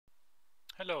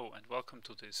Hello and welcome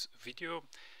to this video.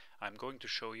 I'm going to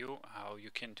show you how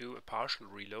you can do a partial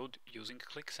reload using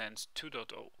QlikSense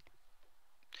 2.0.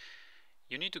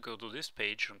 You need to go to this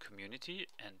page on Community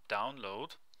and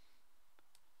download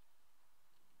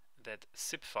that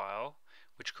zip file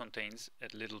which contains a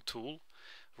little tool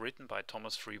written by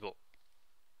Thomas Friebel.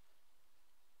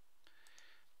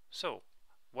 So,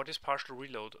 what is partial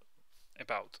reload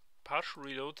about? Partial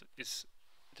reload is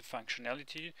the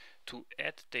functionality to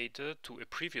add data to a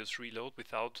previous reload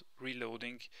without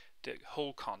reloading the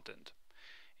whole content.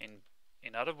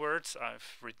 In other words,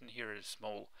 I've written here a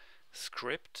small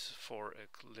script for a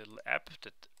little app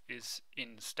that is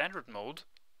in standard mode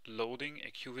loading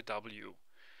a QlikView.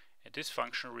 And this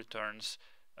function returns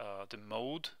the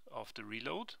mode of the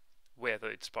reload, whether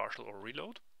it's partial or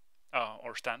reload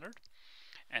or standard.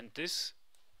 And this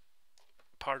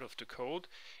part of the code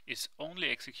is only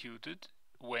executed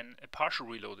when a partial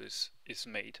reload is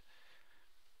made.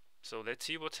 So let's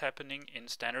see what's happening in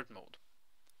standard mode.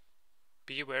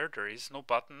 Be aware there is no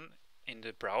button in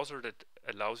the browser that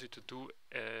allows you to do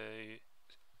a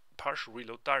partial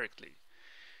reload directly.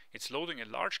 It's loading a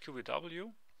large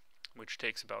QlikView, which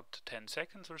takes about 10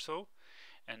 seconds or so,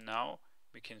 and now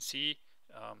we can see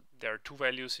there are two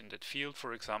values in that field,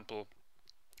 for example,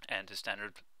 and the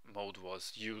standard mode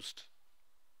was used.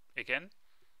 Again,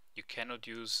 you cannot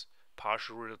use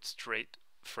partial reload straight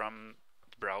from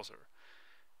the browser.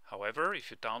 However,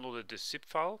 if you downloaded this zip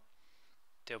file,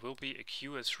 there will be a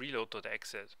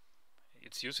qsreload.exe.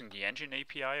 It's using the engine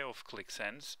API of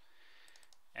QlikSense,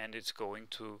 and it's going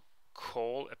to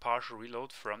call a partial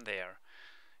reload from there.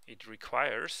 It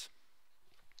requires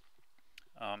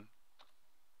a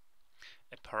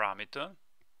parameter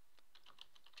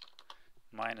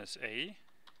 -a,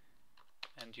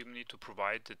 and you need to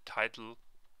provide the title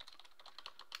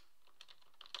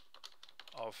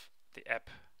of the app,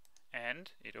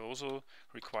 and it also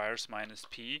requires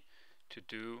 -p to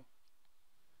do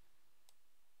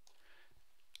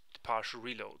the partial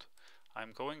reload.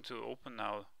 I'm going to open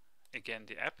now again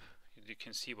the app. You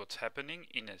can see what's happening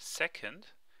in a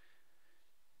second.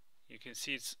 You can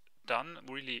see it's done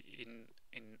really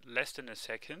in less than a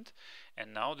second,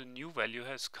 and now the new value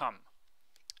has come.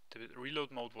 The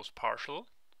reload mode was partial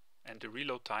and the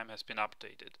reload time has been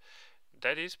updated.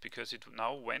 That is because it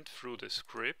now went through the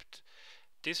script,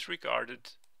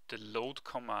 disregarded the load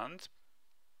command,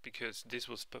 because this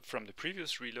was from the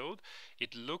previous reload.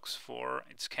 It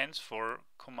scans for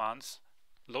commands,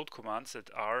 load commands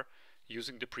that are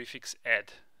using the prefix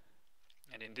add.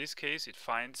 And in this case it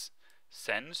finds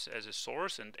sense as a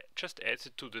source and just adds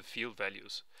it to the field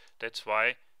values. That's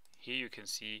why here you can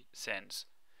see sense.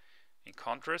 In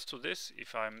contrast to this,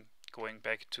 if I'm going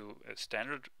back to a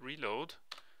standard reload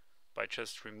by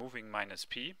just removing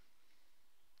 -p,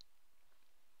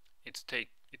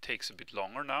 it takes a bit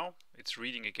longer now. It's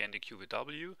reading again the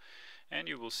QlikView, and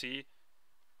you will see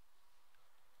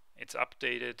it's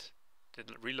updated, the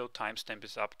reload timestamp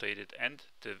is updated, and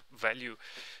the value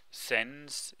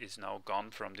sense is now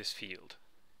gone from this field.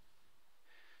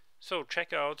 So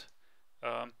check out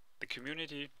the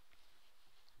community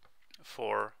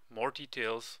for more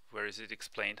details where is it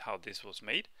explained how this was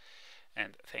made,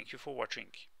 and thank you for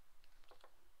watching.